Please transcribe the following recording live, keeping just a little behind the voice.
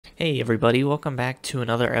Hey everybody, welcome back to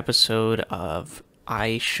another episode of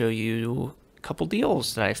I Show You a couple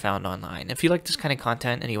deals that I found online. If you like this kind of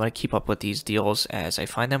content and you want to keep up with these deals as I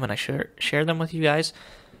find them and I share them with you guys,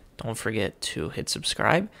 don't forget to hit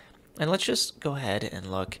subscribe. And let's just go ahead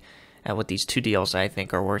and look at what these two deals I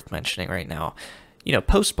think are worth mentioning right now.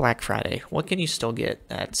 Post Black Friday, what can you still get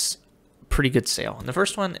that's pretty good sale? And the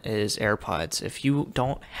first one is AirPods. If you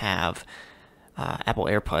don't have Apple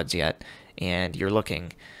AirPods yet and you're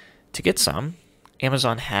looking to get some,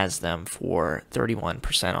 Amazon has them for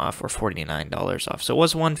 31% off or $49 off. So it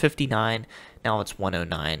was $159, now it's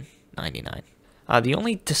 $109.99. The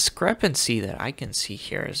only discrepancy that I can see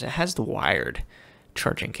here is it has the wired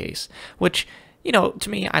charging case, which, to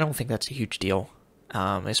me, I don't think that's a huge deal,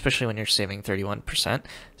 especially when you're saving 31%.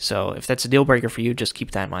 So if that's a deal breaker for you, just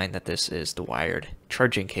keep that in mind that this is the wired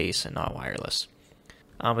charging case and not wireless.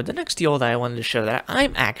 But the next deal that I wanted to show that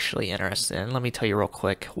I'm actually interested in, let me tell you real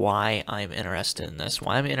quick why I'm interested in this,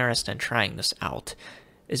 why I'm interested in trying this out,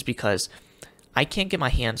 is because I can't get my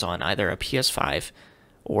hands on either a PS5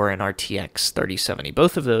 or an RTX 3070.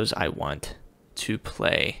 Both of those I want to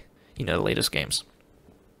play, the latest games.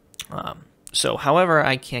 So however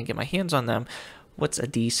I can't get my hands on them, what's a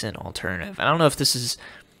decent alternative? I don't know if this is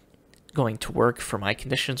going to work for my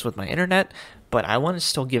conditions with my internet, but I want to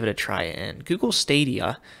still give it a try. And Google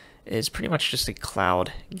Stadia is pretty much just a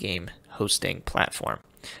cloud game hosting platform.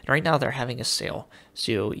 And right now they're having a sale,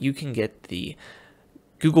 so you can get the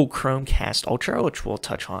Google Chromecast Ultra, which we'll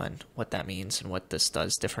touch on what that means and what this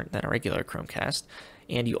does different than a regular Chromecast.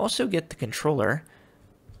 And you also get the controller,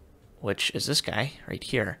 which is this guy right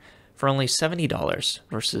here, for only $70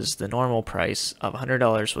 versus the normal price of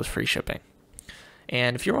 $100 with free shipping.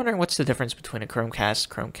 And if you're wondering what's the difference between a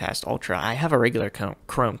Chromecast Ultra, I have a regular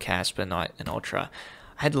Chromecast, but not an Ultra.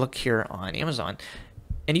 I had to look here on Amazon,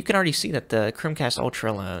 and you can already see that the Chromecast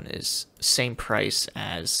Ultra alone is same price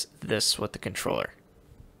as this with the controller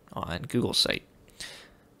on Google's site.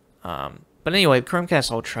 But anyway, the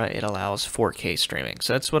Chromecast Ultra, it allows 4K streaming.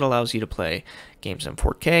 So that's what allows you to play games in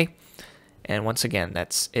 4K. And once again,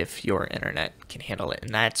 that's if your internet can handle it.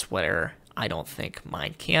 And that's where I don't think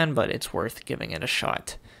mine can, but it's worth giving it a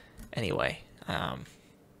shot anyway.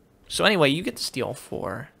 So anyway, you get this deal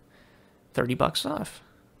for $30 off.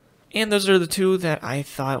 And those are the two that I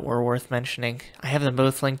thought were worth mentioning. I have them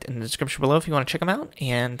both linked in the description below if you want to check them out.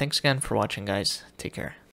 And thanks again for watching, guys. Take care.